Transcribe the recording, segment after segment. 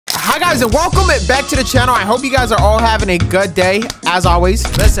Hi guys, and welcome back to the channel. I hope you guys are all having a good day, as always.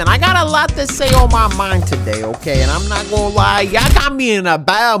 Listen, I got a lot to say on my mind today, okay? And I'm not gonna lie, y'all got me in a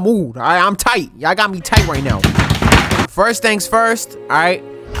bad mood, all right? I'm tight. Y'all got me tight right now. First things first, all right?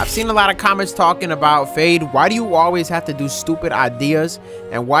 I've seen a lot of comments talking about Fade. Why do you always have to do stupid ideas?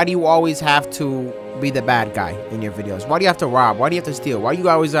 And why do you always have to be the bad guy in your videos? Why do you have to rob? Why do you have to steal? Why do you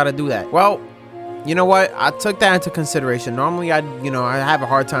always gotta do that? Well, you know what? I took that into consideration. Normally, I have a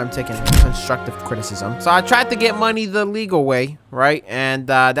hard time taking constructive criticism. So I tried to get money the legal way, right? And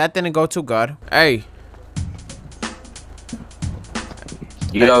that didn't go too good. Hey.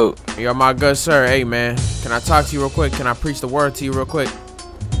 Yo. Hey, you're my good sir. Hey, man. Can I talk to you real quick? Can I preach the word to you real quick?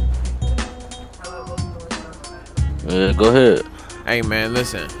 Yeah, go ahead. Hey, man,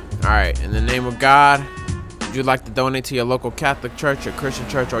 listen. All right. In the name of God, would you like to donate to your local Catholic church, your Christian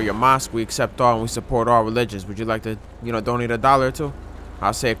church, or your mosque? We accept all and we support all religions. Would you like to, donate $1 or two?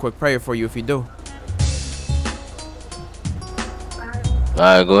 I'll say a quick prayer for you if you do. All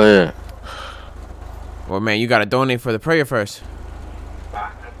right, go ahead. Well, man, you got to donate for the prayer first.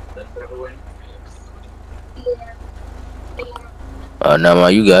 No,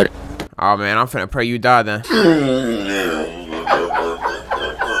 man, you got it. Oh, man, I'm finna pray you die then.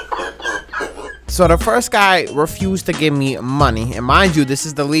 So the first guy refused to give me money, and mind you, this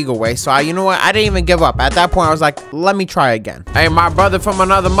is the legal way. So you know what? I didn't even give up. At that point, I was like, let me try again. Hey, my brother from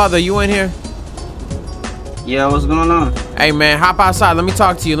another mother, you in here? Yeah, what's going on? Hey, man, hop outside. Let me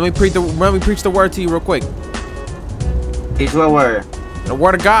talk to you. Let me preach the word to you real quick. Preach what word? The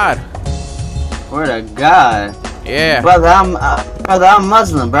word of God. Word of God. Yeah. Brother, I'm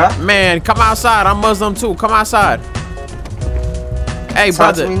Muslim, bro. Man, come outside. I'm Muslim too. Come outside. Hey,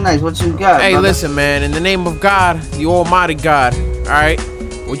 Talk brother. to me nice. What you got, Hey, brother? listen, man. In the name of God, the Almighty God, all right?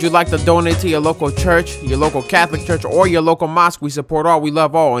 Would you like to donate to your local church, your local Catholic church, or your local mosque? We support all. We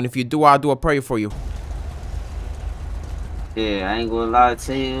love all. And if you do, I'll do a prayer for you. Yeah, I ain't gonna lie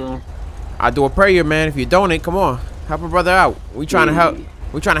to you. I'll do a prayer, man. If you donate, come on. Help a brother out. We trying to help.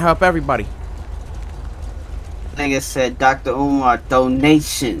 We trying to help everybody. Nigga said Dr. Umar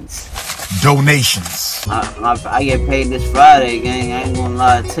donations. Donations. I get paid this Friday, gang. I ain't gonna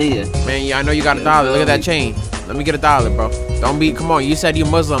lie to you. Man, yeah, I know you got $1. Look at that chain. Let me get $1, bro. Don't be, come on. You said you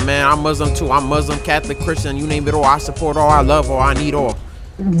Muslim, man. I'm Muslim too. I'm Muslim, Catholic, Christian. You name it all. I support all. I love all. I need all.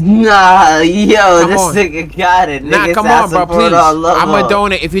 Nah, yo, Come this on. nigga got it. Nah, Nigga come said I on, bro, support please. all, love I'm all. gonna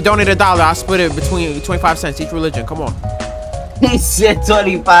donate. If you donate $1, I'll split it between 25 cents each religion. Come on. He said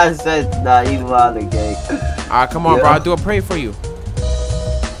 25 cents. Nah, you wild, gang. Alright, come on, bro. I'll do a prayer for you.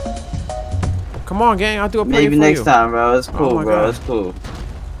 Come on, gang. I'll do a prayer for you. Maybe next time, bro. It's cool, my bro. God. It's cool.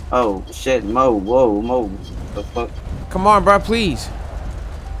 Oh, shit. Mo. The fuck? Come on, bro, please.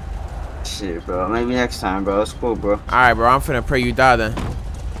 Shit, bro. Maybe next time, bro. It's cool, bro. Alright, bro. I'm finna pray you die then.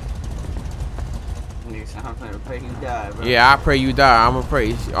 Next time, I'm gonna pray you die, bro. Yeah, I pray you die. I'm gonna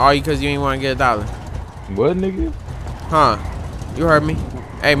pray. All you because you ain't want to get $1. What, nigga? Huh? You heard me.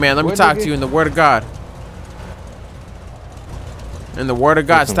 Hey, man, let me talk to you in the word of God. In the word of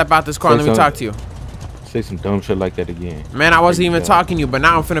God, step out this car and let me talk to you. Say some dumb shit like that again. Man, I wasn't even talking to you, but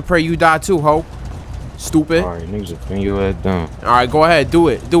now I'm finna pray you die too, ho. Stupid. Alright, niggas are bring your ass down. Alright, go ahead. Do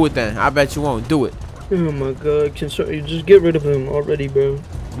it. Do it then. I bet you won't. Do it. Oh my god, just get rid of him already, bro.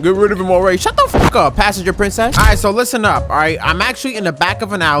 Get rid of him already. Shut the fuck up, passenger princess. All right, so listen up. All right, I'm actually in the back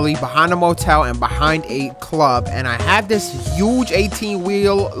of an alley behind a motel and behind a club, and I have this huge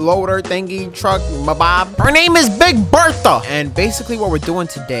 18-wheel loader thingy truck, mabob. Her name is Big Bertha. And basically what we're doing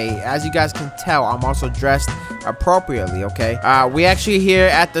today, as you guys can tell, I'm also dressed appropriately, okay? We actually here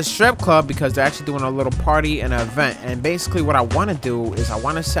at the strip club because they're actually doing a little party and an event. And basically what I want to do is I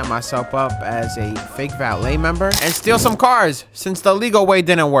want to set myself up as a fake valet member and steal some cars since the legal way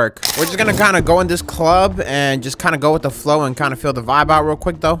didn't work. We're just gonna kind of go in this club and just kind of go with the flow and kind of feel the vibe out real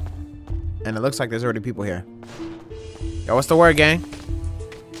quick though. And it looks like there's already people here. Yo, what's the word, gang?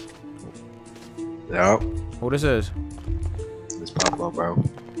 Yo. Who this is? It's Pablo, bro.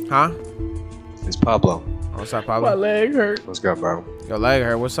 Huh? It's Pablo. What's up, My Pablo? leg hurt. What's good, bro? Your leg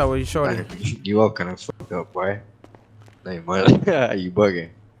hurt. What's up with you shorty? You all kind of fucked up, boy. Hey, man. You bugging.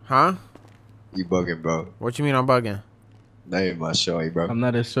 Huh? You bugging, bro. What you mean I'm bugging? That ain't my shorty, bro. I'm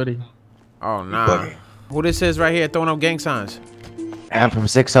not a shorty. Oh, nah. bugging. Who this is right here throwing up gang signs? I'm from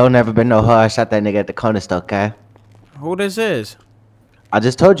 6-0, never been no hoe. I shot that nigga at the corner store, okay? Who this is? I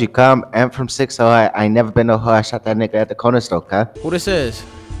just told you, come. I'm from 6-0, I ain't never been no hoe. I shot that nigga at the corner store, okay? Who this is?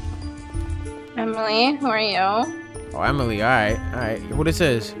 Emily, who are you? Oh, Emily. All right. All right. Who this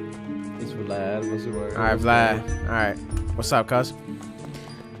is? It's Vlad. What's your word? All right, Vlad. All right. What's up, cuz?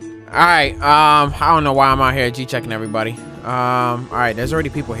 All right. I don't know why I'm out here G checking everybody. All right, there's already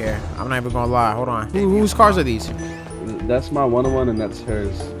people here. I'm not even gonna lie. Hold on. Whose cars are these? That's my 101 and that's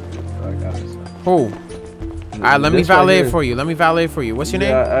hers. I got it. Who? All right, let me valet for you. Let me valet for you. What's your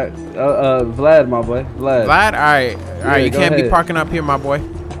name? Vlad, my boy. Vlad. Vlad? All right. You can't be parking up here, my boy.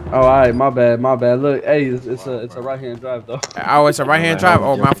 Oh, all right. My bad. Look, hey, it's a right-hand drive, though. Oh, it's a right-hand drive?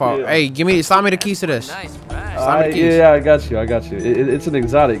 Oh, my fault. Hey, slide me the keys to this. Slide me the keys. Yeah, I got you. It's an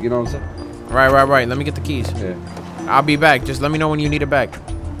exotic, you know what I'm saying? Right. Let me get the keys. Yeah. I'll be back. Just let me know when you need it back.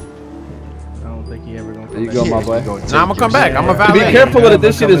 I don't think he ever gonna come There you back. go, my boy. Nah, I'm gonna come back. I'm a valet. Be careful with it.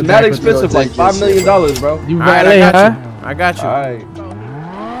 This shit is mad expensive, like $5 million, bro. You All right, valet, huh? I got you. All right.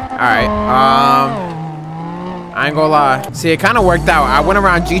 Alright, I ain't gonna lie. See, it kind of worked out. I went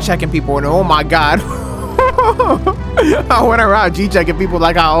around G-checking people and oh my god. I went around G-checking people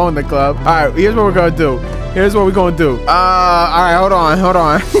like I own the club. Alright, here's what we're gonna do. Alright, hold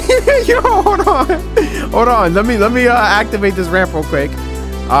on. Yo, hold on. Let me activate this ramp real quick.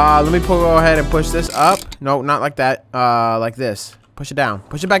 Let me go ahead and push this up. No, not like that. Like this. Push it down.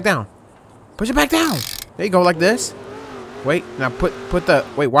 Push it back down. There you go, like this. Wait, now put the,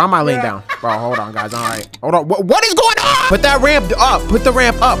 wait, why am I laying down? Bro, hold on, guys, all right. Hold on, what is going on? Put that ramp up, put the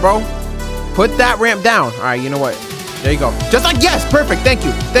ramp up, bro. Put that ramp down. All right, you know what? There you go. Just like, yes, perfect, thank you.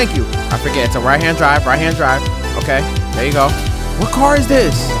 I forget, it's a right-hand drive. Okay, there you go. What car is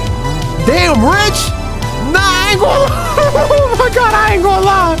this? Damn, Rich. Nah, I ain't gonna lie. Oh my God, I ain't gonna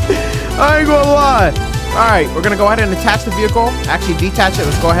lie. All right, we're gonna go ahead and attach the vehicle. Actually, detach it.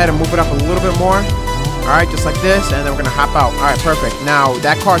 Let's go ahead and move it up a little bit more. All right, just like this, and then we're gonna hop out. All right, perfect. Now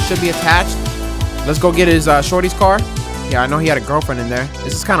that car should be attached. Let's go get his shorty's car. Yeah, I know he had a girlfriend in there.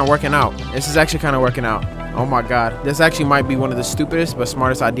 This is kind of working out. Oh my God, this actually might be one of the stupidest but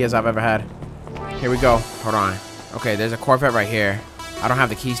smartest ideas I've ever had. Here we go. Hold on. Okay, there's a Corvette right here. I don't have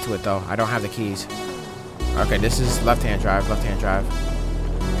the keys to it though. Okay, this is left-hand drive.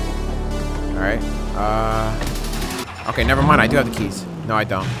 All right. Okay, never mind. I do have the keys. No, I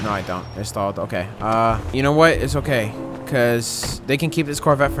don't. They're stalled. Okay. You know what? It's okay. Because they can keep this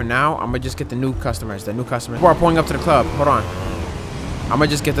Corvette for now. I'm going to just get the new customers. Who are pulling up to the club. Hold on. I'm going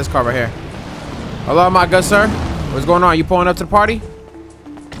to just get this car right here. Hello, my good sir. What's going on? You pulling up to the party?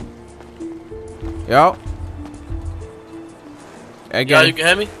 Yo. Again. Yeah, you can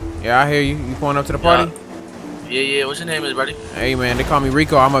hear me? Yeah, I hear you. You pulling up to the party? Yeah. What's your name, buddy? Hey, man. They call me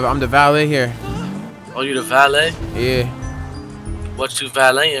Rico. I'm the valet here. Oh, you the valet? Yeah. What you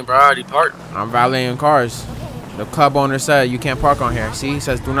valeting, bro? I already parked. I'm valeting cars. The club owner said you can't park on here. See, it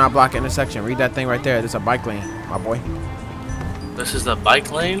says do not block intersection. Read that thing right there. There's a bike lane, my boy. This is the bike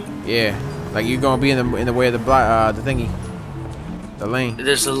lane? Yeah, like you're gonna be in the way of the thingy, the lane.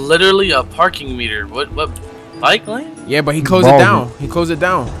 There's literally a parking meter. What bike lane? Yeah, but he closed it down.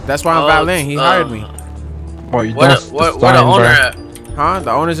 That's why I'm valeting. He hired me. Where the owner at? Huh?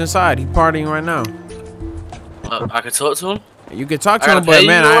 The owner's inside. He's partying right now. I can talk to him? You can talk to him, but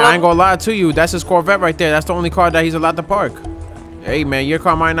man, I ain't gonna lie to you. That's his Corvette right there. That's the only car that he's allowed to park. Hey, man, your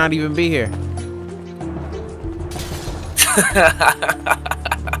car might not even be here.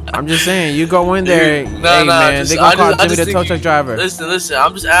 I'm just saying, you go in there. Man, they gonna call Jimmy the tow truck driver. Listen.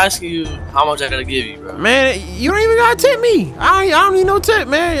 I'm just asking you how much I gotta give you, bro. Man, you don't even gotta tip me. I don't need no tip,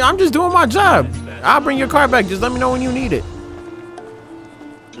 man. I'm just doing my job. I'll bring your car back. Just let me know when you need it.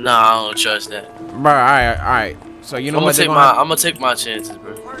 Nah, I don't trust that. Bro, all right. So you know what? I'm gonna take my chances,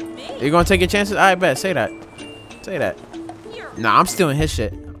 bro. You gonna take your chances? I bet. Say that. Nah, I'm stealing his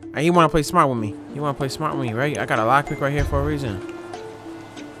shit. He wanna play smart with me. Right? I got a lockpick right here for a reason. What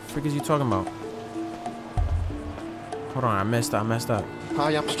the frick is you talking about? Hold on, I messed up.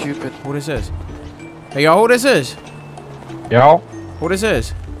 Hi, I'm stupid. Who this is? Hey, yo, who this is? Yo. Who this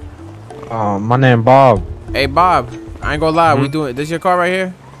is? My name Bob. Hey, Bob. I ain't gonna lie. We doing this? Your car right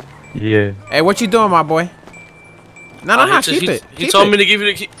here? Yeah. Hey, what you doing, my boy? No, keep it. He told me to give you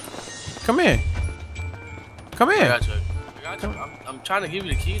the key. Come here. I got you. I'm trying to give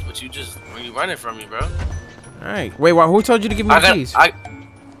you the keys, but you running from me, bro. All right. Wait, who told you to give me the keys? I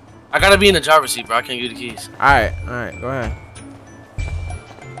gotta be in the driver's seat, bro. I can't give you the keys. All right. Go ahead.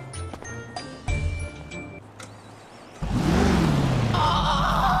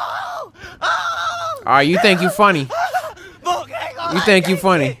 All right, you think you funny?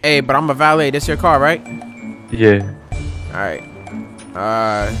 Hey, but I'm a valet. This your car, right? Yeah. All right.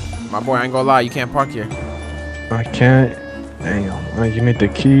 My boy, I ain't gonna lie. You can't park here. I can't. Damn. You need the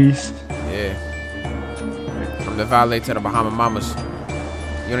keys? Yeah. I'm the valet to the Bahama Mamas.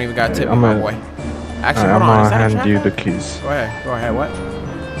 You don't even got to tip me, my boy. Actually, hold on. I'm gonna hand you the keys. Go ahead. What?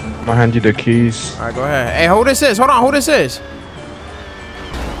 I'm gonna hand you the keys. All right, go ahead. Hey, who this is? Hold on. Who this is?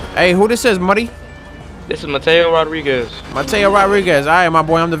 Hey, who this is, Muddy? This is Mateo Rodriguez. Mateo Rodriguez. All right, my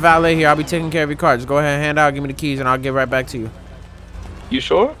boy. I'm the valet here. I'll be taking care of your car. Just go ahead and hand out. Give me the keys, and I'll get right back to you. You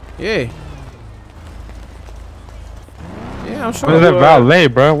sure? Yeah. Yeah, I'm sure. What's that valet,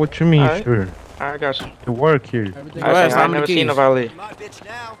 bro? What you mean, Alright. sure? I got you. You work here. Go ahead, I've never seen a valet. All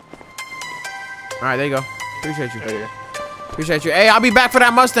right, there you go. Appreciate you. Appreciate you. Hey, I'll be back for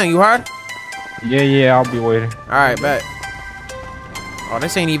that Mustang. You heard? Yeah, I'll be waiting. All right, bet. Oh,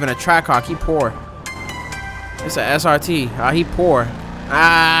 this ain't even a track hawk. He poor. It's a SRT. He poor.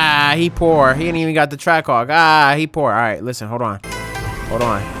 He poor. He ain't even got the track hawk. He poor. All right, listen. Hold on. Hold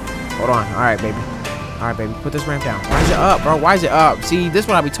on. Hold on. All right, baby. All right, baby. Put this ramp down. Why is it up, bro? Why is it up? See, this is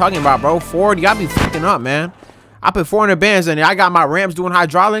what I be talking about, bro. Ford, y'all be fucking up, man. I put 400 bands in it. I got my ramps doing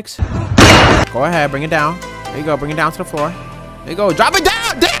hydraulics. Go ahead. Bring it down. There you go. Bring it down to the floor. There you go. Drop it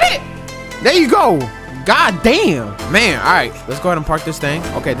down. Damn it. There you go. God damn. Man, all right. Let's go ahead and park this thing.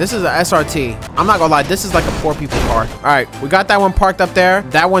 Okay, this is a SRT. I'm not gonna lie. This is like a poor people car. All right, we got that one parked up there.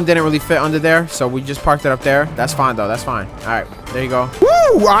 That one didn't really fit under there, so we just parked it up there. That's fine, though. That's fine. All right, there you go.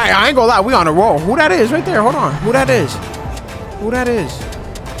 Woo! All right, I ain't gonna lie. We on a roll. Who that is right there? Hold on. Who that is? Who that is?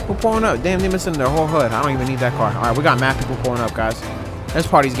 Who pulling up? Damn, they missing their whole hood. I don't even need that car. All right, we got mad people pulling up, guys. This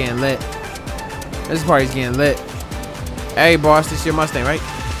party's getting lit. This party's getting lit. Hey, boss, this your Mustang, right?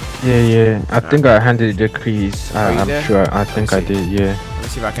 Yeah. I think I handed the keys. I'm sure. I think I did. Yeah. Let me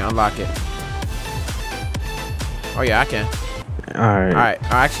see if I can unlock it. Oh yeah, I can. All right. All right.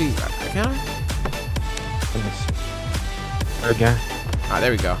 Actually, can I? Let me see. Again. All right, there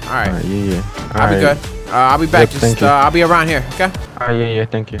we go. All right. Yeah. I'll be good. I'll be back. Yep, Just I'll be around here. Okay. Yeah.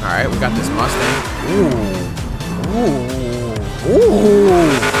 Thank you. All right, we got this Mustang. Ooh.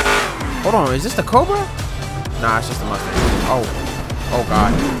 Hold on, is this the Cobra? Nah, it's just the Mustang. Oh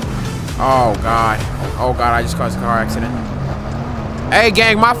God. Oh God, I just caused a car accident. Hey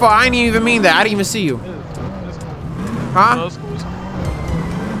gang, my fault. I didn't even mean that. I didn't even see you. Huh?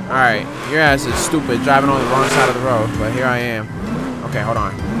 Alright, your ass is stupid driving on the wrong side of the road, but here I am. Okay, hold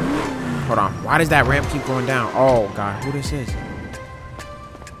on. Why does that ramp keep going down? Oh God, who this is?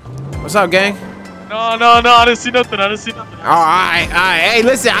 What's up, gang? No, I didn't see nothing. Alright. Hey,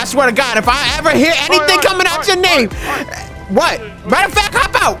 listen, I swear to God, if I ever hear anything coming out your name, what? Matter of fact,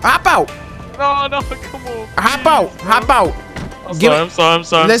 hop out. No, come on. Hop out. I'm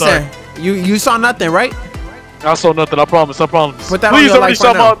sorry. Listen, you saw nothing, right? I saw nothing. I promise. Put that Please, on your already life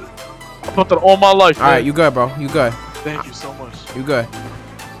right now. I put that on my life. All right, you good, bro. You good. Thank you so much. You good.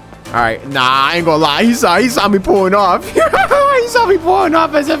 All right. Nah, I ain't gonna lie. He saw me pulling off. He saw me pulling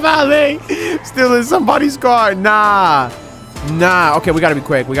off as a valet, stealing somebody's car. Nah. Okay, we gotta be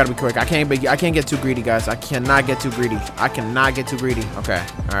quick. I can't get too greedy, guys. I cannot get too greedy. Okay.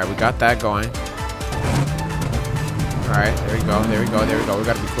 All right, we got that going. All right, there we go. We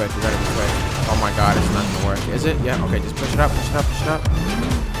gotta be quick. Oh my God, it's not gonna work. Is it? Yeah. Okay, just push it up.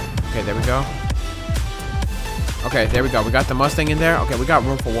 Okay, there we go. Okay, there we go. We got the Mustang in there. Okay, we got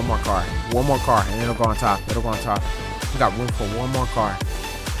room for one more car, and it'll go on top. We got room for one more car.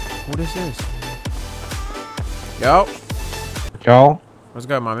 Who this is? Yo. What's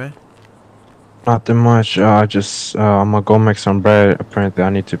good, my man? Nothing much. I'm gonna go make some bread. Apparently,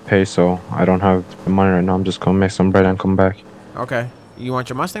 I need to pay, so I don't have the money right now. I'm just gonna make some bread and come back. Okay. You want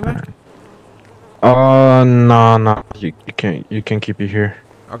your Mustang back? No. You can keep it here.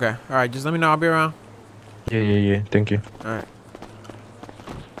 Okay. All right. Just let me know. I'll be around. Yeah. Thank you. All right.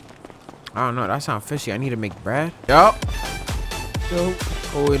 I don't know. That sounds fishy. I need to make bread. Yo.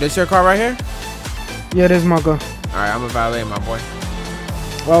 Oh, this your car right here? Yeah, this is my car. All right. I'm a valet, my boy.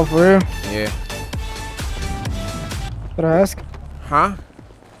 Oh, for real? Yeah. Did I ask? Huh?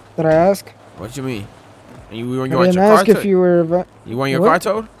 Did I ask? What you mean? You want I your didn't car ask if you were. You want your car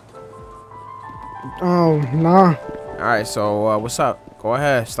towed? Oh, nah. All right. So what's up? Go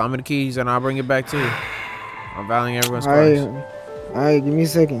ahead. Slide me the keys, and I'll bring it back to you. I'm valeting everyone's cars. All right. Give me a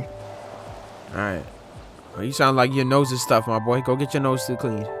second. All right. Well, you sound like your nose is stuffed, my boy. Go get your nose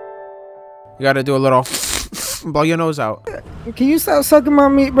cleaned. You gotta do a little blow your nose out. Can you stop sucking my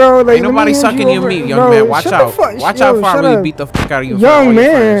meat, bro? Like, ain't nobody sucking your meat, young man. Watch out. Watch out before I really beat the fuck out of you. Young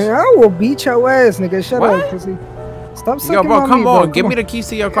man, I will beat your ass, nigga. Shut up, pussy. Stop sucking my meat, bro. Come on. Give me the keys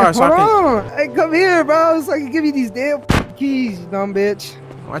to your car so I can... Hold on. Hey, come here, bro. So I can give you these damn keys, you dumb bitch.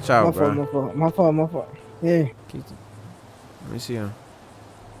 Watch out, bro. My fault. Yeah. Let me see him.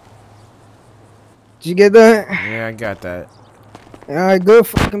 Did you get that? Yeah, I got that. All right, good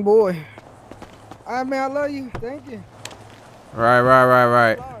fucking boy. All right, man, I love you. Thank you.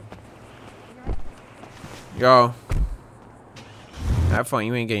 Right. Yo. Have fun.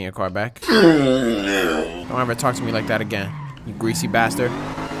 You ain't getting your car back. Don't ever talk to me like that again. You greasy bastard.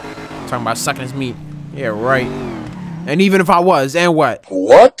 Talking about sucking his meat. Yeah, right. And even if I was, and what?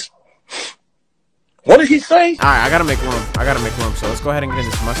 What? What did he say? Alright, I gotta make room. I gotta make room. So let's go ahead and get in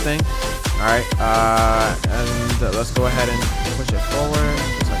this Mustang. Alright, and let's go ahead and push it forward,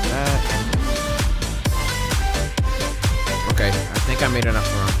 just like that. Okay, I think I made enough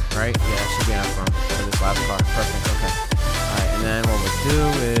room, right? Yeah, it should be enough room for this last car. Perfect, okay. Alright, and then what we'll do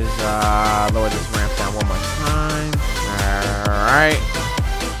is lower this ramp down one more time. Alright.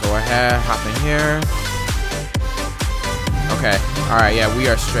 Go ahead, hop in here. Okay, alright, yeah, we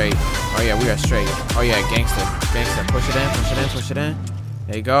are straight. Oh yeah, we are straight. Oh yeah, gangster. Gangster. Push it in, push it in, push it in.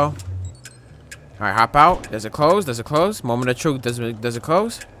 There you go. Alright, hop out. Does it close? Does it close? Moment of truth. Does it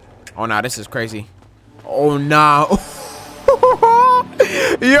close? Oh nah, this is crazy. Oh nah.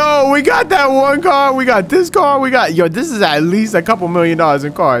 Yo, we got that one car. We got this car. We got, yo, this is at least a couple $1 million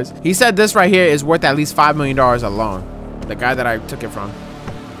in cars. He said this right here is worth at least $5 million alone. The guy that I took it from.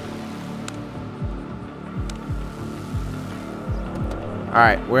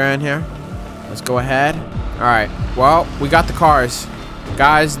 Alright, we're in here. Let's go ahead. Alright, well, we got the cars.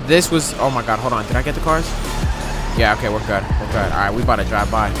 Guys, this was... Oh my god, hold on. Did I get the cars? Yeah, okay, we're good. We're good. Alright, we about to drive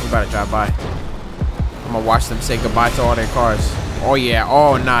by. We about to drive by. I'm gonna watch them say goodbye to all their cars. Oh yeah.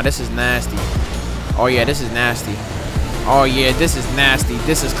 Oh nah, this is nasty. Oh yeah, this is nasty. Oh yeah, this is nasty.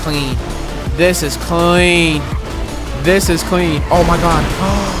 This is clean. This is clean. This is clean. Oh my god.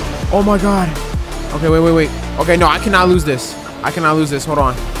 Oh my god. Okay, wait. Okay, no, I cannot lose this. I cannot lose this. Hold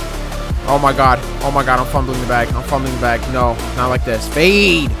on. Oh my god. Oh my god. I'm fumbling the bag. I'm fumbling the bag. No, not like this.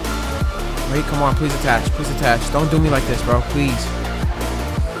 Fade. Wait, come on. Please attach. Please attach. Don't do me like this, bro. Please.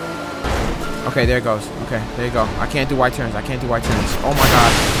 Okay, there it goes. Okay, there you go. I can't do white turns. I can't do white turns. Oh my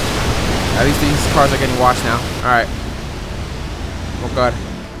god. At least these cars are getting washed now. Alright. Oh god.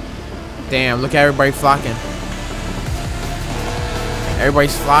 Damn, look at everybody flocking.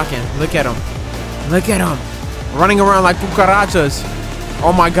 Everybody's flocking. Look at them. Look at them. Running around like cucarachas.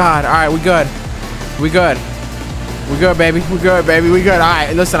 Oh my god. Alright, we good. We good. We good, baby. We good, baby. We good.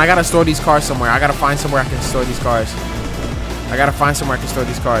 Alright, listen, I gotta store these cars somewhere. I gotta find somewhere I can store these cars. I gotta find somewhere I can store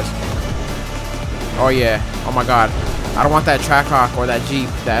these cars. Oh yeah. Oh my god. I don't want that Trackhawk or that Jeep.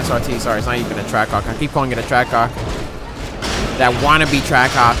 That SRT. Sorry, it's not even a Trackhawk. I keep calling it a Trackhawk. That wannabe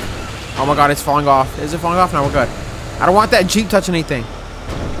Trackhawk. Oh my god, it's falling off. Is it falling off? No, we're good. I don't want that Jeep touching anything.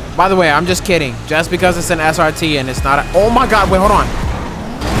 By the way, I'm just kidding. Just because it's an SRT and it's not a... Oh my god, wait, hold on.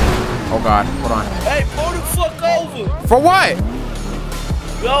 Oh god, hold on. Hey, pull the fuck over. For what?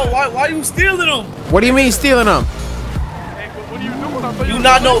 Yo, why you stealing them? What do you mean stealing them? Hey, what are you doing? I thought You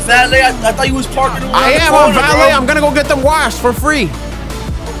not know Valet? I thought you was parking around I am on Valet. I'm gonna go get them washed for free.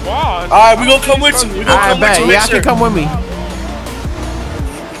 Why? Alright, we gonna come with you. We gonna come with you. Yeah, I can come with me.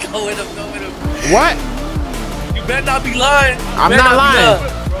 Go with him, go with him. What? You better not be lying. I'm not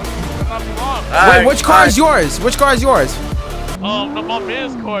lying. Wait, which car is yours? Which car is yours? My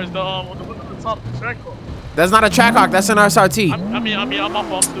man's car is the top of the track car. That's not a Trackhawk. That's an SRT.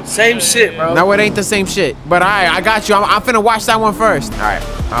 I'm off. Same shit, bro. No, it ain't the same shit. But alright, I got you. I'm finna watch that one first. Alright.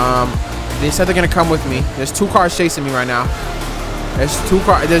 They said they're gonna come with me. There's 2 cars chasing me right now. There's 2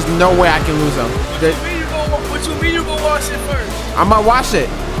 cars. There's no way I can lose them. What you mean you gonna wash it first? I'm gonna watch it.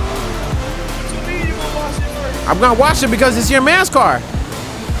 What you mean you gonna wash it first? I'm gonna watch it because it's your man's car.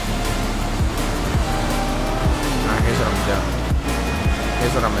 Alright, here's what I'm gonna do.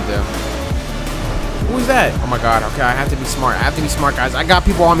 Here's what I'm gonna do. Who is that? Oh my god. Okay, I have to be smart. I have to be smart, guys. I got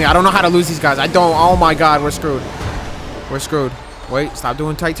people on me. I don't know how to lose these guys. I don't. Oh my god, we're screwed. We're screwed. Wait, stop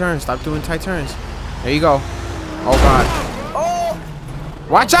doing tight turns. Stop doing tight turns. There you go. Oh god. Oh.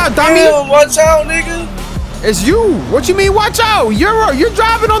 Watch out, dummy. Damn, watch out, nigga. It's you. What you mean, watch out? You're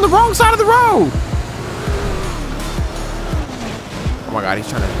driving on the wrong side of the road. Oh my god, he's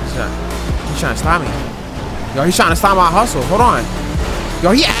trying to stop me. Yo, he's trying to stop my hustle. Hold on.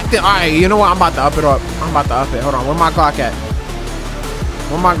 Yo, he acting. Alright, you know what? I'm about to up it up. I'm about to up it. Hold on. Where my Glock at?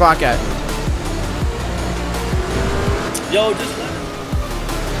 Where my Glock at? Yo, just let us.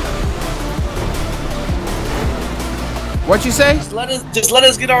 What you say? Just let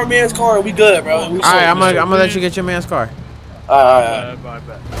us get our man's car and we good, bro. Alright, I'm gonna let you get your man's car. Alright.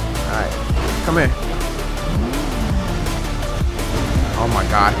 Alright. Come here. Oh my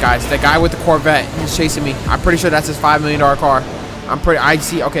god, guys, the guy with the Corvette, he's chasing me. I'm pretty sure that's his $5 million car. I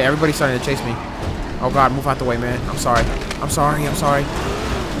see. Okay, everybody's starting to chase me. Oh god, move out the way, man. I'm sorry. I'm sorry.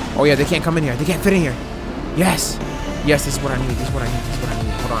 Oh yeah, they can't come in here. They can't fit in here. Yes. Yes, this is what I need. Hold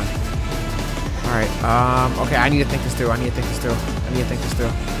on. Alright, okay, I need to think this through.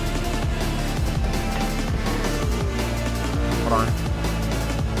 Hold on.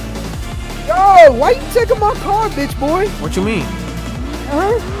 Yo, why you taking my car, bitch boy? What you mean?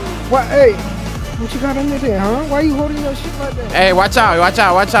 What? Hey, What you got under there, huh? Why you holding your shit like that? Hey, watch out, watch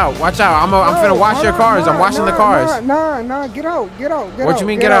out, watch out, watch out. I'm finna wash your cars. I'm washing the cars. Nah, get out. What you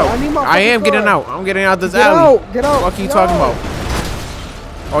mean get out? I am getting out. I'm getting out this alley. Get out. What are you talking about?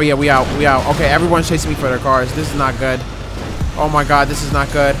 Oh yeah, we out. Okay, everyone's chasing me for their cars. This is not good. Oh my god, this is not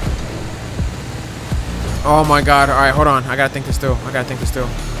good. Oh my god. All right, hold on. I gotta think this through.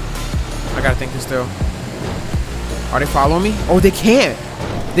 Are they following me? Oh, they can't.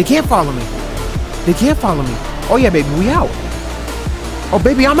 They can't follow me. Oh yeah, baby, we out. Oh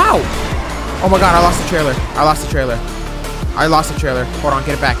baby, I'm out. Oh my god, I lost the trailer. Hold on,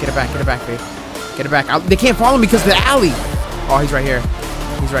 get it back, babe. Get it back. They can't follow me because of the alley. Oh, he's right here.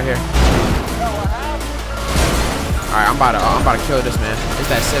 Alright, I'm about to kill this man. It's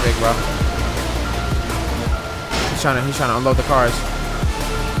that Civic, bro. He's trying to unload the cars.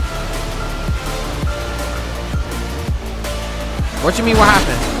 What you mean, what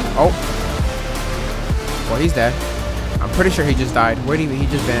happened? Oh. Well, he's dead. I'm pretty sure he just died. Where did he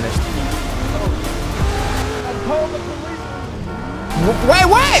just vanished? Wait,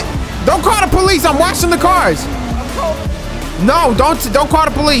 what? Don't call the police. I'm washing the cars. No, don't call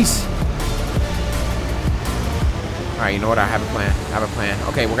the police. All right, you know what? I have a plan.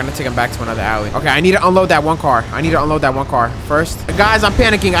 Okay, we're gonna take him back to another alley. Okay, I need to unload that one car. First. Guys, I'm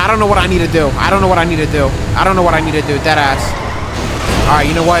panicking. I don't know what I need to do. Dead ass. All right,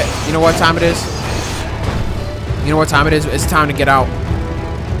 you know what time it is? It's time to get out.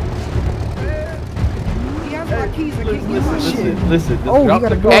 Listen.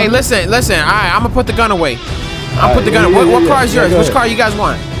 Hey, listen. All right, I'm gonna put the gun away. What car is yours? Which car you guys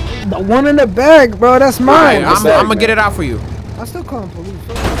want? The one in the bag, bro. That's mine. Right, I'm gonna get it out for you. I still call police.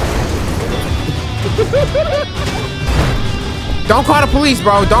 Don't call the police,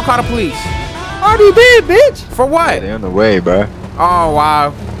 bro. Already did, bitch. For what? They on the way, bro. Oh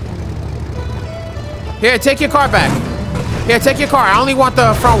wow. Here, take your car back. I only want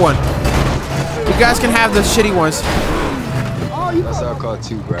the front one. You guys can have the shitty ones. That's our car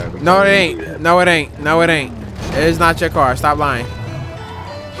too, bro. No, it ain't. It is not your car. Stop lying.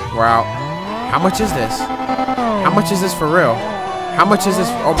 We're out. How much is this? For real?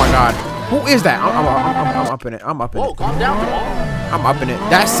 Oh my god. Who is that? I'm up in it. Whoa, calm down, I'm up in it.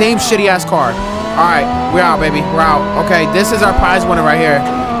 That same shitty ass car. All right, we're out, baby. We're out. Okay, this is our prize winner right here.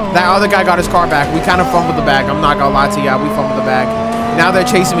 That other guy got his car back. We kind of fumbled the bag. I'm not gonna lie to y'all. We fumbled the bag. Now they're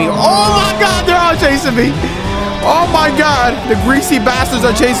chasing me. Oh my god, they're all chasing me. Oh my god, the greasy bastards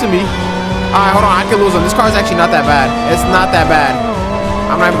are chasing me. All right, hold on. I can lose them. This car's actually not that bad. It's not that bad.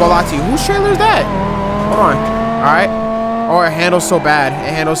 I'm not even gonna lie to you. Whose trailer is that? Hold on. All right. Oh, it handles so bad.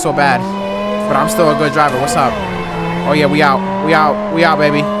 But I'm still a good driver. What's up? Oh yeah, we out,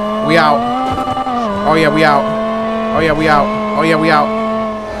 baby. We out. Oh yeah, we out.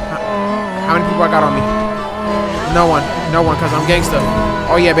 How many people I got on me? No one, cause I'm gangster.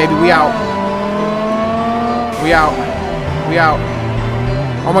 Oh yeah, baby, we out.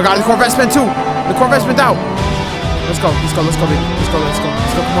 Oh my god, the Corvette spin too. Out. Let's go, baby.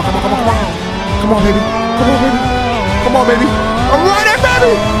 Come on, baby. I'm running,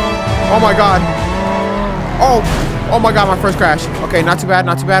 baby. Oh my god. Oh my god, my first crash. Okay, not too bad.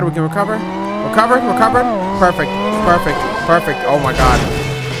 We can recover. Perfect. Oh my god.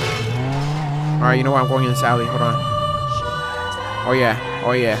 All right, you know what? I'm going in this alley. Hold on. Oh yeah.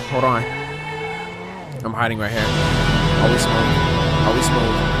 Hold on. I'm hiding right here. Always smooth.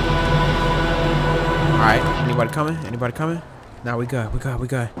 All right. Anybody coming? Nah, we good.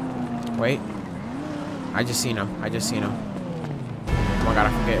 Wait. I just seen him. Oh my god, I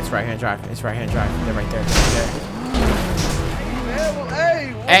forget. It's right hand drive. They're right there.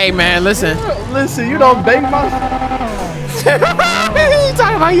 Hey man, listen. You don't bang my. He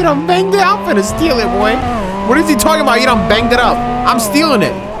talking about you done banged it? I'm finna steal it, boy. What is he talking about? You done banged it up. I'm stealing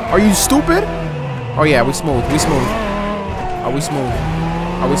it. Are you stupid? Oh yeah, we smooth. He's crashing.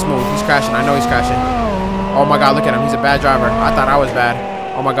 I know he's crashing. Oh my god, look at him. He's a bad driver. I thought I was bad.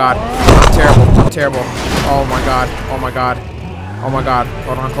 Oh my god. I'm terrible. Oh my god. Hold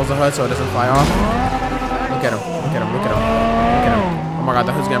on, close the hood so it doesn't fly off. Look at him. Oh my god,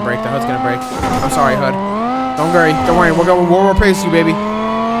 the hood's gonna break. I'm sorry, hood. Don't worry. We'll replace you, baby.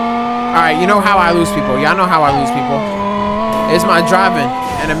 Alright, you know how I lose people. Y'all know how I lose people. It's my driving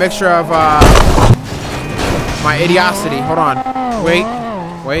and a mixture of my idiocity. Hold on. Wait.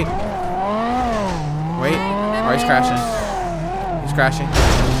 Oh, he's crashing. He's crashing,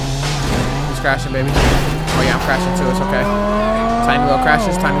 baby. Oh yeah, I'm crashing too. It's okay. Tiny little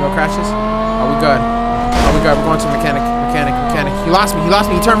crashes. Oh, we good. We're going to mechanic. He lost me.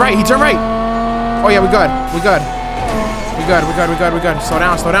 He turned right. Oh yeah, we good. We good. Slow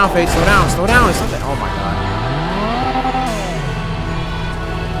down, Fade. Slow down. It's something. Oh my god.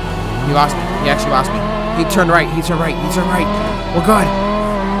 He lost me. He actually lost me. He turned right. We're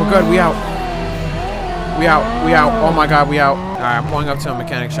good. We out. Oh my god, we out. Alright, I'm pulling up to a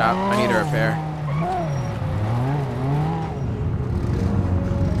mechanic shop. I need a repair.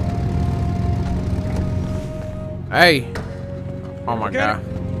 Hey. Oh my god.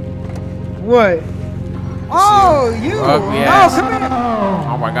 What? Oh, you! Oh, yes. Oh, come here!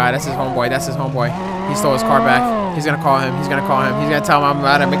 Oh my god, that's his homeboy. He stole his car back. He's gonna call him. He's gonna tell him I'm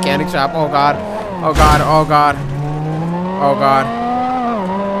at a mechanic shop. Oh god.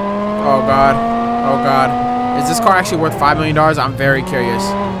 Is this car actually worth $5 million? I'm very curious.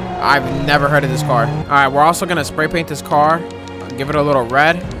 I've never heard of this car. Alright, we're also gonna spray paint this car. Give it a little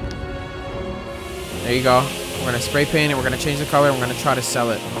red. There you go. We're gonna spray paint it. We're gonna change the color. And we're gonna try to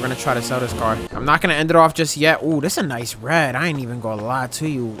sell it. We're gonna try to sell this car. I'm not gonna end it off just yet. Ooh, this is a nice red. I ain't even gonna lie to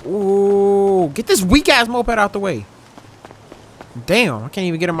you. Ooh, get this weak ass moped out the way. Damn, I can't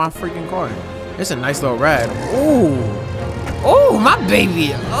even get in my freaking car. This is a nice little red. Ooh, oh my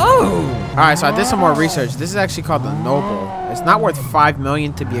baby. Oh. All right, so I did some more research. This is actually called the Noble. It's not worth $5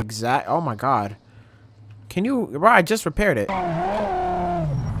 million to be exact. Oh my god. Can you? Bro, I just repaired it.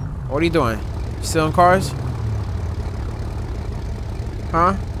 What are you doing? Stealing cars?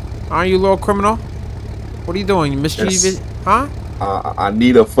 Huh? Aren't you a little criminal? What are you doing? You mischievous? Huh? I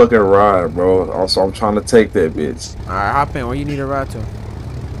need a fucking ride, bro. Also, I'm trying to take that bitch. Alright, hop in. Where you need a ride to?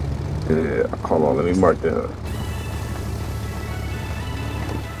 Yeah, hold on. Let me mark that.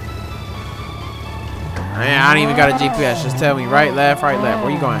 Man, I don't even got a GPS. Just tell me right, left. Where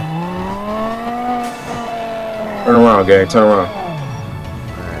you going? Turn around, gang. Turn around.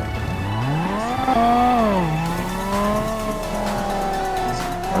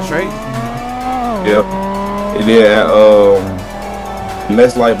 Straight? Yep. And then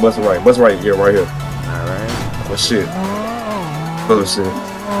next light, bust right. Yeah, right here. Alright. Oh shit. Oh shit.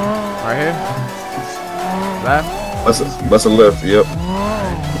 Right here? Left? Bust a left, yep.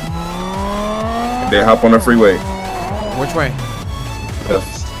 And then hop on the freeway. Which way?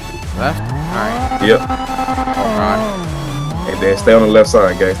 Left. Alright. Yep. Oh god. And then stay on the left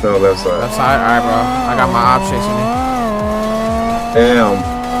side, gang. Stay on the left side. Left side? Alright, bro. I got my ops chasing me.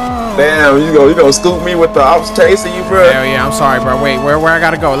 Damn, you gonna scoop me with the ops chasing you, bro? Hell yeah, I'm sorry, bro. Wait, where I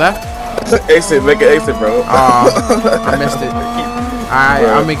gotta go? Left? Exit, make an exit, bro. I missed it. Alright,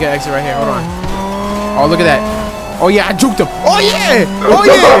 I'll make an exit right here. Hold on. Oh, look at that. Oh yeah, I juked him. Oh yeah! Oh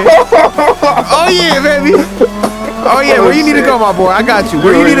yeah, baby. Oh yeah, where you need to go, my boy? I got you.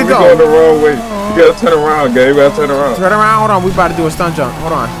 Where you need to go? You're going the wrong way. You gotta turn around, gang. You gotta turn around. Turn around. Hold on. We about to do a stunt jump.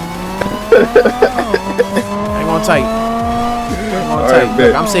 Hold on. Hang on tight. Right,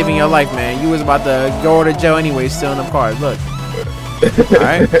 look, I'm saving your life, man. You was about to go to jail anyway, stealing them cars. Look.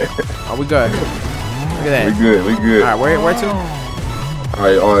 Alright. Oh, we good. Look at that. We good. Alright, where to?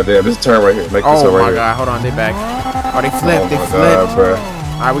 Alright, oh damn, this turn right here. Make this oh right my here. god, hold on, they back. Oh, they flipped, God, bro.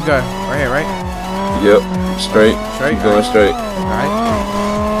 Alright, we good. Right here, right? Yep. Straight. Keep going straight. Alright.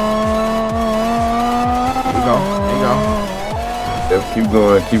 There you go. Yep,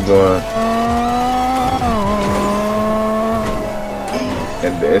 keep going.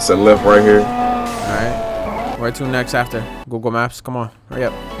 And it's a left right here. Alright. Where to next after? Google Maps. Come on. Hurry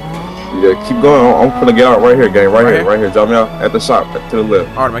up. Yeah, keep going. I'm gonna get out right here, gang. Right here. Drop me out at the shop to the left.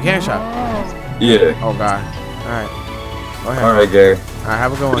 Oh, the mechanic shop? Yeah. Oh, God. Alright. Go ahead. Alright, gang. Alright,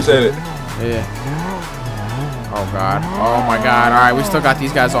 have a good one. Appreciate it. Yeah. Oh, God. Oh, my God. Alright, we still got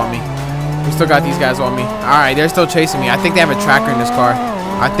these guys on me. Alright, they're still chasing me. I think they have a tracker in this car.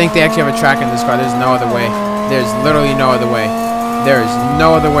 There's no other way. There's literally no other way. There is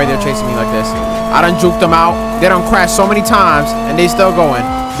no other way they're chasing me like this. I done juked them out. They done crashed so many times, and they still going.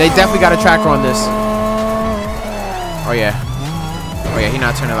 They definitely got a tracker on this. Oh yeah, he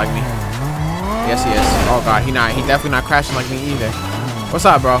not turning like me. Yes, he is. Oh god, he definitely not crashing like me either. What's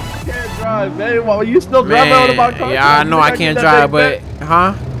up, bro? I can't drive, man. Well, you still driving out of my car? Yeah, I know I can't drive, but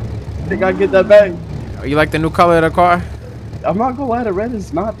huh? Think I get that bag? You like the new color of the car? I'm not gonna lie, the red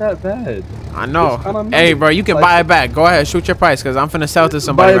is not that bad. I know. Hey, bro, you can buy it back. Go ahead, shoot your price, cause I'm finna sell to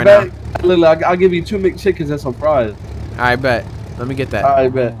somebody right now. Literally, I'll give you 2 McChickens and some fries. I bet. Let me get that. I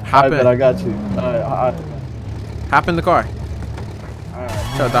bet. Hop in. I got you. Alright. Hop in the car. Alright.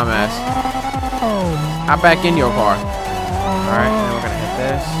 Yo, dumbass. Hop back in your car. Alright, and we're gonna hit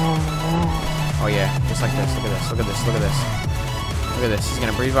this. Oh yeah, just like this. Look at this. He's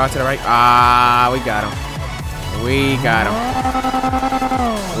gonna breathe out to the right. Ah, we got him. Where'd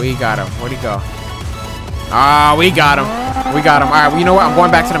he go? Ah, we got him. We got him. All right, well, you know what? I'm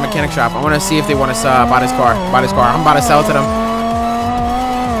going back to the mechanic shop. I want to see if they want to buy this car. I'm about to sell it to them.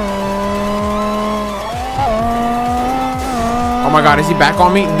 Oh my God, is he back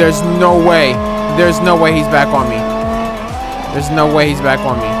on me? There's no way. There's no way he's back on me. There's no way he's back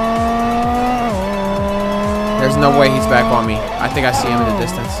on me. There's no way he's back on me. I think I see him in the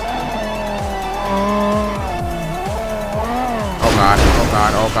distance. Oh God, oh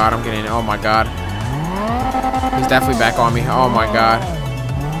God, oh God, I'm getting it. Oh my God. He's definitely back on me. Oh my God.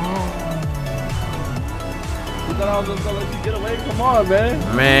 You thought I was just gonna let you get away? Come on,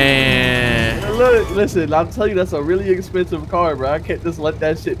 man. Man. Look, listen, I'll tell you that's a really expensive car, bro. I can't just let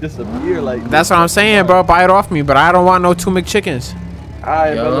that shit disappear like That's what I'm saying, bro. Buy it off me, but I don't want no 2 McChickens.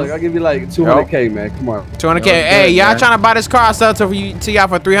 Alright, bro, look, I'll give you like 200K, man. Come on. 200K. Hey, y'all trying to buy this car? I'll sell it to y'all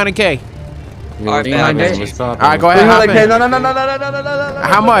for 300K. Alright, go ahead. Go ahead. Hop in. No.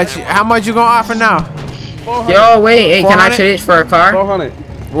 How much? How much you gonna offer now? 400. Yo, wait, hey, can I 400? trade for a car? 400.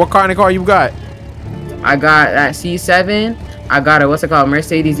 What kind of car you got? I got that C7. I got a what's it called,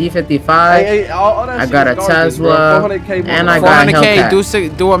 Mercedes E55. All that I shit got a is garbage, Tesla, bro. 400K and I got a 400K.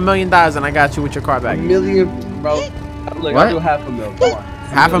 Hellcat. Do $1 million, and I got you with your car back. $1 million, bro. Look, What? I'll do $500,000. Come on.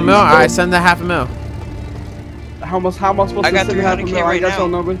 $500,000. All right, send that $500,000. How am I supposed to send $500,000? I got your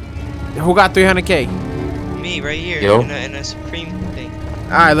number. Who got 300K? Me right here. Yo. In a Supreme thing.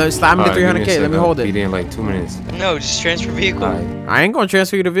 All right, let's slide me the 300K. Let me hold it. Be in like 2 minutes. No, just transfer vehicle. I ain't gonna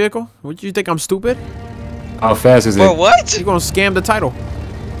transfer you the vehicle. What you think? I'm stupid? How fast is it? For what? You gonna scam the title?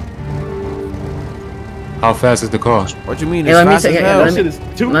 How fast is the car? What you mean? Hey, It's let me fast take as it.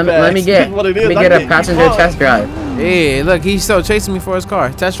 hell. Let me get a passenger test drive. Hey, look, he's still chasing me for his car.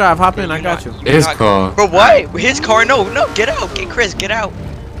 Test drive, hop in. I got you. His car. Bro, what? His car? No, get out. Get Chris, get out.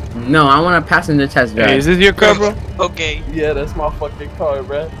 No, I want a passenger test drive. Hey, is this your car, bro? Okay. Yeah, that's my fucking car,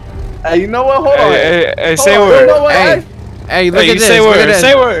 bro. Hey, you know what? Hold on. Hey, say Hold on, word. you know what? Hey, look Hey, at you this. say Look at word. this.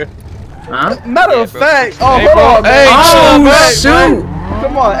 Say word. Huh? Matter of fact, oh, Hey, hold bro. on, man. Hey, shoot.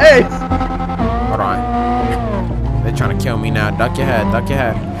 Come on, hey. Hold on. They're trying to kill me now. Duck your head. Duck your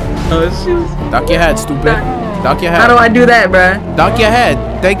head. Oh shoot. Duck your head, stupid. Duck your head. How do I do that, bruh? Duck your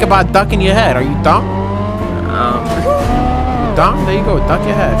head. Think about ducking your head. Are you dumb? You dumb? There you go. Duck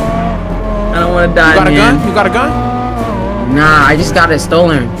your head. I don't want to die, You got a man. gun? You got a gun? Nah, I just got it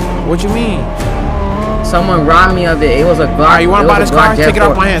stolen. What you mean? Someone robbed me of it. It was a Glock. Alright, you want to buy this car? Jet Take it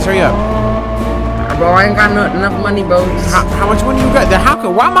off 4. my hands. Hurry up. Bro, I ain't got enough money, bro. How much money you got? Then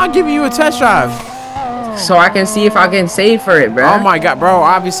why am I giving you a test drive? So I can see if I can save for it, bro. Oh my God, bro.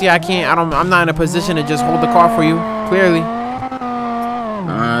 Obviously, I can't. I'm not in a position to just hold the car for you. Clearly.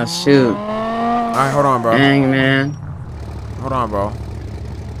 Shoot. All right, hold on, bro. Dang, man. Hold on, bro.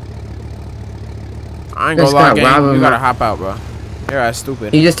 I ain't gonna lie, gang. You gotta hop out, bro. You're ass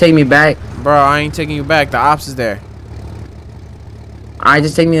stupid. You just take me back. Bro, I ain't taking you back. The ops is there. Alright,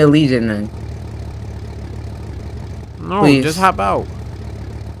 just take me to Legion then. No, Please. just hop out.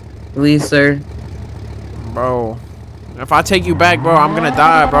 Please, sir. Bro, if I take you back, bro, I'm gonna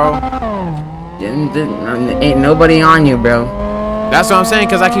die, bro. Ain't nobody on you, bro. That's what I'm saying,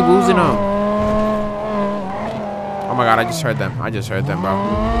 because I keep losing them. Oh my God, I just heard them. I just heard them, bro.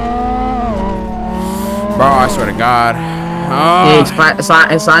 Bro, I swear to God. Oh.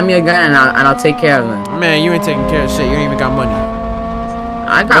 Yeah, sign me a gun and I'll take care of them. Man, you ain't taking care of shit. You ain't even got money.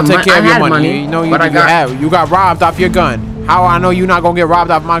 I got take care of your money. You know you got robbed off your gun. How I know you not gonna get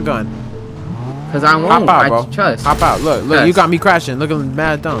robbed off my gun? Cause I won't. Hop out, bro. Trust. Hop out. Look, you got me crashing. Looking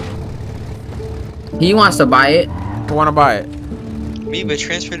mad dumb. He wants to buy it. Who wanna buy it? Me, but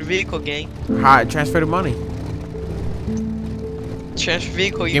transfer the vehicle, gang. Alright, transfer the money. Transfer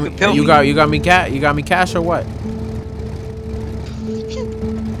vehicle, you can bill me. You got me cash or what?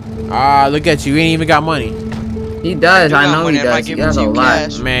 Look at you. You ain't even got money. He does. I know he does. He does a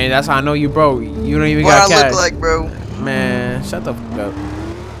lot. Man, that's how I know you broke. You don't even what got cash. I look like, bro? Man, shut the fuck up.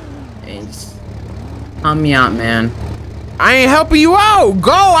 Help me out, man. I ain't helping you out.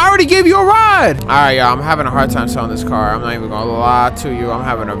 Go. I already gave you a ride. All right, y'all. I'm having a hard time selling this car. I'm not even gonna lie to you. I'm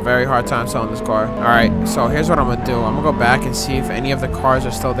having a very hard time selling this car. All right, so here's what I'm gonna do. I'm gonna go back and see if any of the cars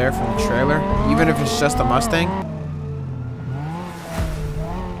are still there from the trailer, even if it's just a Mustang.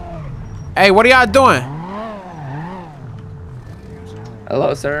 Hey, what are y'all doing?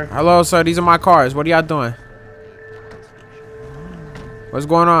 Hello, sir. Hello, sir. These are my cars. What are y'all doing? What's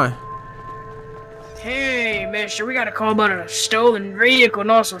going on? Hey, mister, we got a call about a stolen vehicle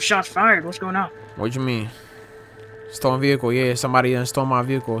and also shots fired. What's going on? What you mean? Stolen vehicle? Yeah, somebody done stole my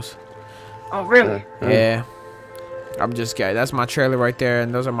vehicles. Oh, really? Yeah. I'm just kidding. That's my trailer right there,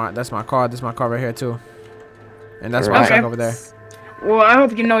 and that's my car. This is my car right here too. And that's my truck over there. Well, I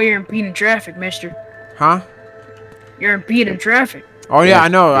hope you know you're impeding traffic, mister. Huh? You're impeding traffic. Oh yeah, Yes, I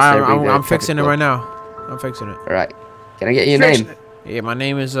know. yes, every day, I'm traffic fixing it flow. right now. I'm fixing it. All right. Can I get your Fixing name? Yeah, my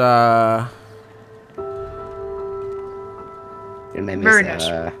name is Your name Very is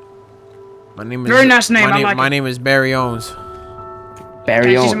nice. My name is Very nice name, I like my it. name is Barry Owens. Barry Can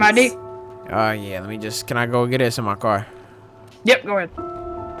I see Owens. some ID? Yeah, let me just, can I go get it? It's in my car. Yep, go ahead.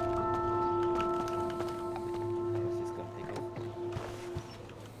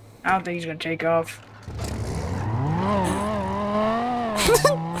 I don't think he's gonna take off.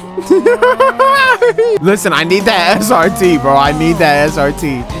 Listen, I need that SRT, bro. I need that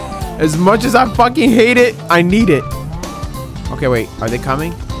SRT. As much as I fucking hate it, I need it. Okay, wait. Are they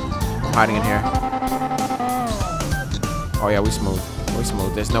coming? I'm hiding in here. Oh yeah, we smooth. We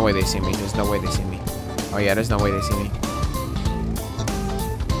smooth. There's no way they see me. There's no way they see me. Oh yeah, there's no way they see me.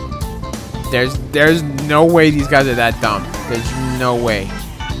 There's no way these guys are that dumb. There's no way.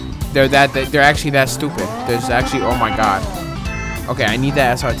 They're actually that stupid. There's actually, oh my god. Okay, I need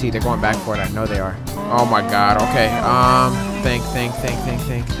that SRT. They're going back for it. I know they are. Oh my god. Okay. Think.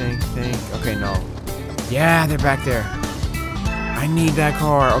 Okay, no. Yeah, they're back there. I need that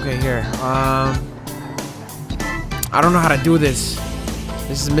car. Okay, here. I don't know how to do this.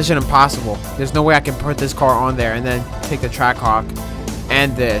 This is Mission Impossible. There's no way I can put this car on there and then take the Trackhawk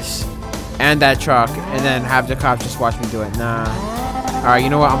and this and that truck and then have the cops just watch me do it. Nah. Alright, you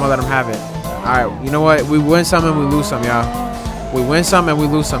know what? I'm gonna let them have it. Alright, you know what? We win some and we lose some, y'all. We win some and we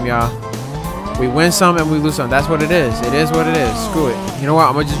lose some, y'all. We win some and we lose some. That's what it is. It is what it is. Screw it. You know what?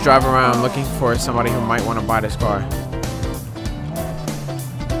 I'm gonna just drive around looking for somebody who might want to buy this car.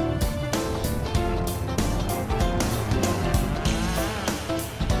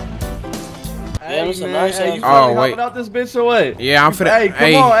 Hey, that's a man, nice hey, house. you Oh, finally wait. hopping out this bitch or what? Yeah, I'm finna. Hey,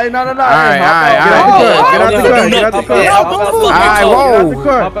 come on. Hey, no. Alright, alright. Get out the car. Get out the car. Alright, whoa.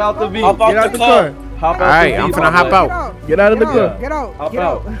 Hop out the V. Hop out Get out the the car. car. Hop out Alright, the I'm V, finna my hop boy. out. Get out of the car. Get out. Hop Get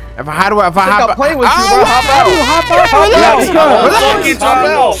out. out. If I hop I'm out. playing with you, Oh, bro. Hop out. Hop out.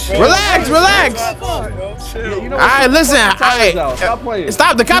 Alright, listen. Alright. Stop playing.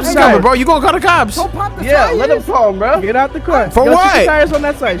 Stop. The cops is coming, bro. You gonna call the cops? Yeah, let them come, bro. Get out the car. For Yo, shoot what? the tires on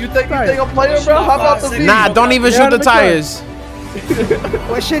that side. You think I'm playing, bro? Hop out the V. Nah, don't even Get shoot out the of the car. tires.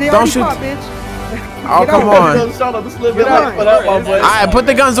 Well, shit, he Don't already shoot. caught, bitch. Oh, come on. Alright, Alright, put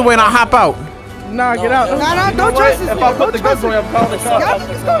the guns away and I'll hop out. Nah, get out. Nah, don't trust this. If I put the guns away, I'm calling the cops. Y'all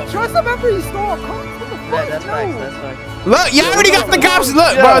just don't trust him after he stole a car. That's facts. Look, you already got the cops.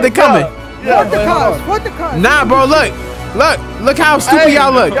 Look, bro, they're coming. Yeah, What the cops? What the cops? Nah, bro, look. Look how stupid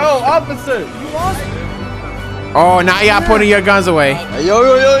y'all look. Yo, officer. Oh, now y'all putting your guns away. Hey,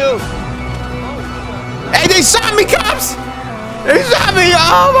 yo. Hey, they shot me, cops! They shot me!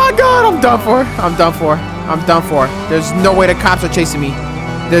 Oh my god, I'm done for. I'm done for. I'm done for. There's no way the cops are chasing me.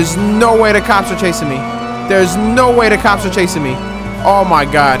 There's no way the cops are chasing me. There's no way the cops are chasing me. Oh my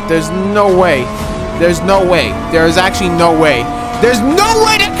god, there's no way. There's no way. There is actually no way. There's no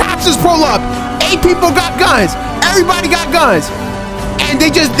way the cops just pull up. 8 people got guns. Everybody got guns. And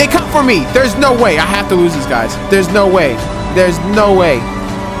they come for me. There's no way. I have to lose these guys. There's no way. There's no way.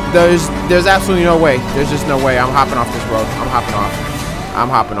 There's absolutely no way. There's just no way. I'm hopping off this road. I'm hopping off. I'm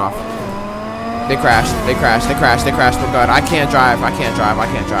hopping off. They crashed. They crashed. They crashed. They crashed. Oh god. I can't drive. I can't drive. I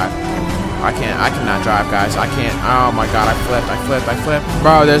can't drive. I cannot drive, guys. I can't. Oh my god. I flipped.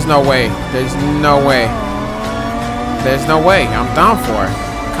 Bro, there's no way. There's no way. There's no way. I'm done for.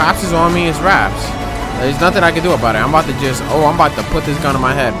 Cops is on me. It's raps. There's nothing I can do about it. I'm about to just, I'm about to put this gun in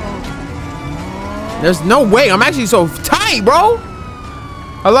my head. There's no way. I'm actually so tight, bro.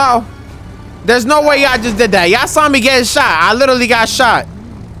 Hello? There's no way y'all just did that. Y'all saw me getting shot. I literally got shot.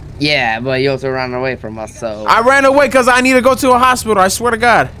 Yeah, but you also ran away from us, so. I ran away because I need to go to a hospital. I swear to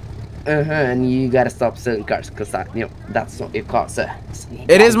God. And you gotta stop selling cars, because that's not your car, sir.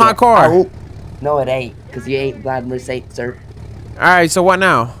 It is my car. Oh. No, it ain't, because you ain't glad Mercedes, sir. Alright, so what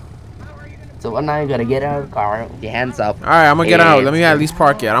now? So what now? You gotta get out of the car with your hands up. Alright, I'm gonna get out. Let me at least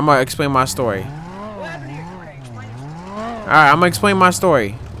park it. I'm gonna explain my story. Alright, I'm gonna explain my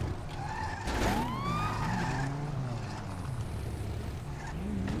story.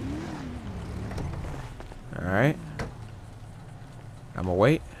 Alright. I'm gonna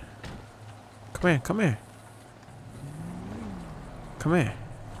wait. Come here.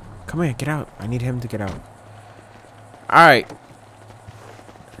 Come here, get out. I need him to get out. Alright.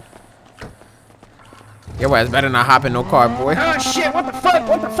 Your ass better not hop in no car, boy. Oh shit, what the fuck?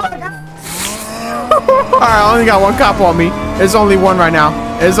 Alright, I only got one cop on me. There's only one right now.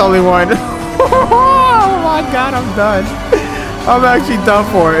 There's only one. Oh my god, I'm done. I'm actually done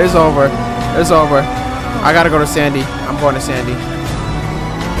for. It's over. It's over. I gotta go to Sandy. I'm going to Sandy.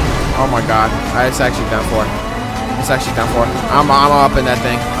 Oh my god. It's actually done for. It's actually done for. I'm up in that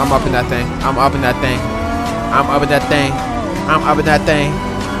thing. I'm up in that thing. I'm up in that thing. I'm up in that thing. I'm up in that thing.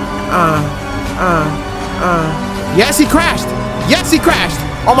 Yes, he crashed. Yes, he crashed.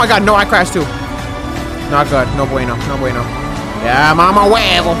 Oh my God, no, I crashed too. Not good. No bueno. No bueno. Yeah, I'm on my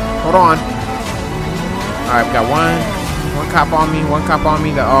way. Hold on. All right, we got one cop on me. One cop on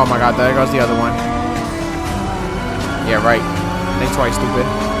me. Oh my God, there goes the other one. Yeah, right. Think twice, stupid.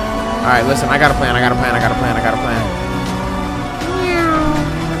 All right, listen, I got a plan. I got a plan. I got a plan. I got a plan.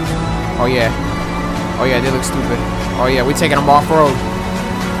 Oh yeah. Oh yeah, they look stupid. Oh yeah, we taking them off road.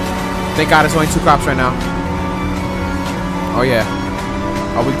 Thank God it's only 2 cops right now. Oh yeah.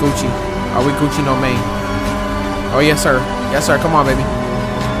 Are we Gucci? Are we Gucci no main? Oh yes sir. Yes sir. Come on baby.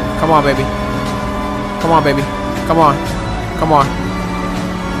 Come on baby. Come on baby. Come on. Come on.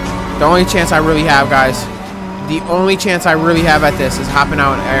 The only chance I really have, guys. The only chance I really have at this is hopping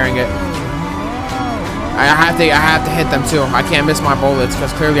out and airing it. I have to hit them too. I can't miss my bullets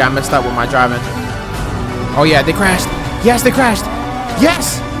because clearly I messed up with my driving. Oh yeah, they crashed. Yes, they crashed.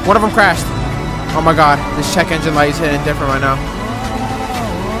 Yes! One of them crashed. Oh my God, this check engine light is hitting different right now.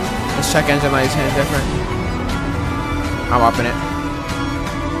 This check engine light is hitting different. I'm up in it.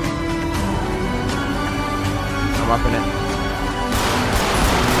 I'm up in it.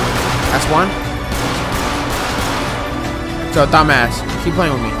 That's one. So dumbass, keep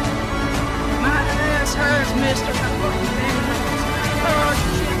playing with me. My ass hurts, mister.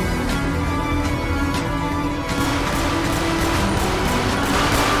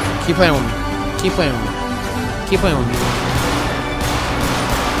 Keep playing with me. Keep playing with me. Keep playing with me.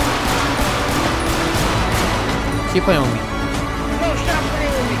 Keep playing with me. No, stop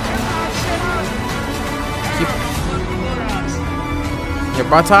playing with me. Come on, shut up. Keep. Your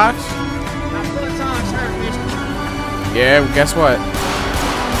buttocks? My buttocks hurt, mister. Yeah, well, guess what?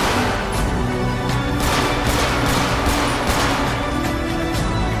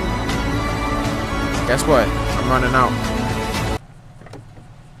 Guess what? I'm running out.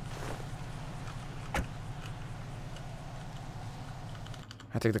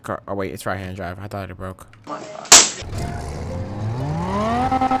 I take the car. Oh wait, it's right-hand drive. I thought it broke. Are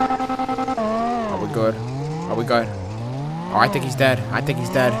we good? Are we good? Oh, I think he's dead. I think he's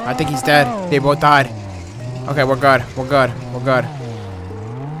dead. I think he's dead. They both died. Okay, we're good. We're good. We're good.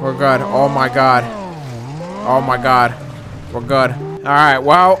 We're good. Oh my God. Oh my God. We're good. All right.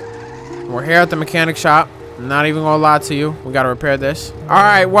 Well, we're here at the mechanic shop. I'm not even gonna lie to you. We gotta repair this. All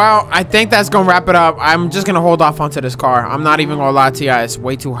right. Well, I think that's gonna wrap it up. I'm just gonna hold off onto this car. I'm not even gonna lie to you. It's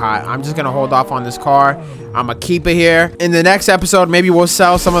way too hot. I'm just gonna hold off on this car. I'm gonna keep it here. In the next episode, maybe we'll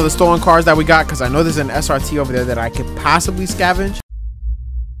sell some of the stolen cars that we got because I know there's an SRT over there that I could possibly scavenge.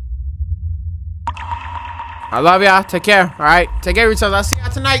 I love y'all. Take care. All right. Take care of yourselves. I'll see y'all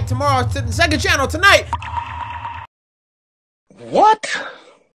tonight, tomorrow, to the second channel tonight. What?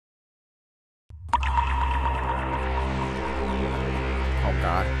 Oh,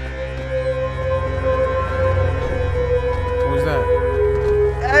 God. Who's that?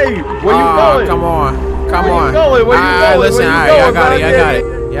 Hey, where you going? Come on. Come on. Where you going? Where you going? Listen, all right. I got it. I got it.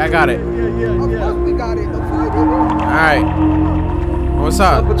 Yeah, I got it. Yeah. We got it. All right. What's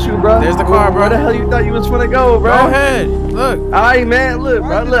up? What's you, bro? There's the car, bro. Where the hell you thought you was finna go, bro? Go ahead. Look. All right, man. Look,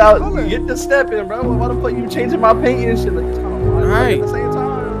 bro. Look, get the step in, bro. Why the fuck you changing my paint and shit? Like, all right. At the same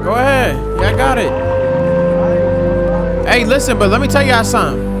time. Go ahead. Yeah, I got it. Hey, listen, but let me tell y'all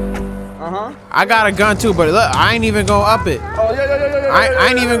something. I got a gun too, but look, I ain't even gonna up it. Oh yeah. I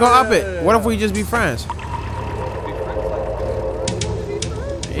ain't even gonna up it. What if we just be friends?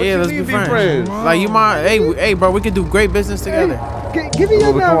 Yeah, let's be friends. Like you might, hey, bro, we could do great business together. Give me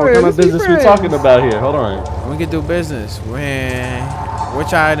your number. What kind of business we talking about here? Hold on. We could do business. Man,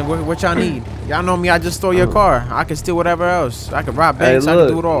 what y'all need? Y'all know me. I just stole your car. I can steal whatever else. I can rob banks. I can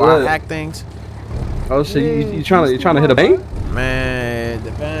do it all. I hack things. Oh shit, you trying to hit a bank? Man, it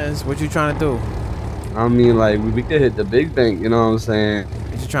depends. What you trying to do? I mean, like we could hit the big bank. You know what I'm saying?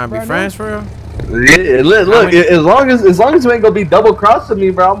 You trying to be friends for real? Yeah, look, as long as you ain't gonna be double crossing me,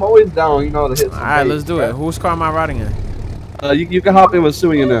 bro, I'm always down. You know to hit. All right, let's do it. Whose car am I riding in? You can hop in with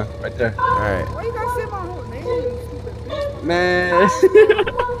Suey in there, right there. All right. Why you gotta say my whole name, man?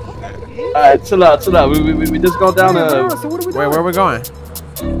 All right, chill out. We just go down. Wait, where we going?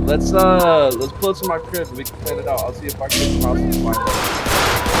 Let's pull up to my crib. We can plan it out. I'll see if I can get some house.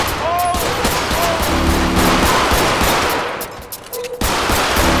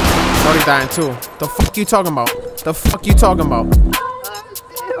 Shorty dying too. The fuck you talking about? The fuck you talking about?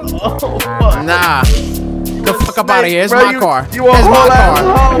 Nah. The fuck up out of here. It's my car. It's my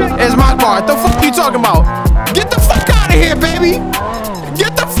car. It's my car. The fuck you talking about? Get the fuck out of here, baby.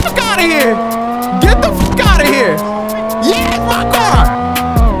 Get the fuck out of here. Get the fuck out of here.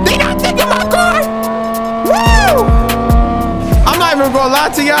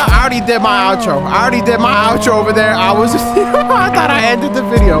 lie to y'all, I already did my outro. I already did my outro over there. I was just, I thought I ended the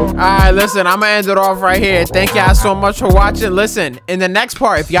video. All right, listen, I'm gonna end it off right here. Thank y'all so much for watching. Listen, in the next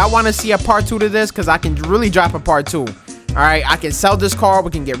part, if y'all want to see a part 2 to this, because I can really drop a part 2. All right, I can sell this car.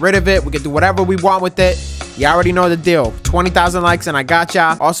 We can get rid of it. We can do whatever we want with it. You already know the deal. 20,000 likes and I got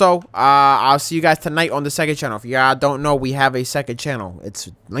y'all. Also, I'll see you guys tonight on the second channel. If y'all don't know, we have a second channel. It's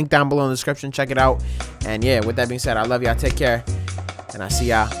linked down below in the description. Check it out. And yeah, with that being said, I love y'all. Take care. And I see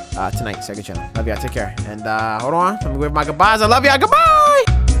y'all tonight, second channel. Love y'all. Take care. And hold on. Let me wave my goodbyes. I love y'all. Goodbye.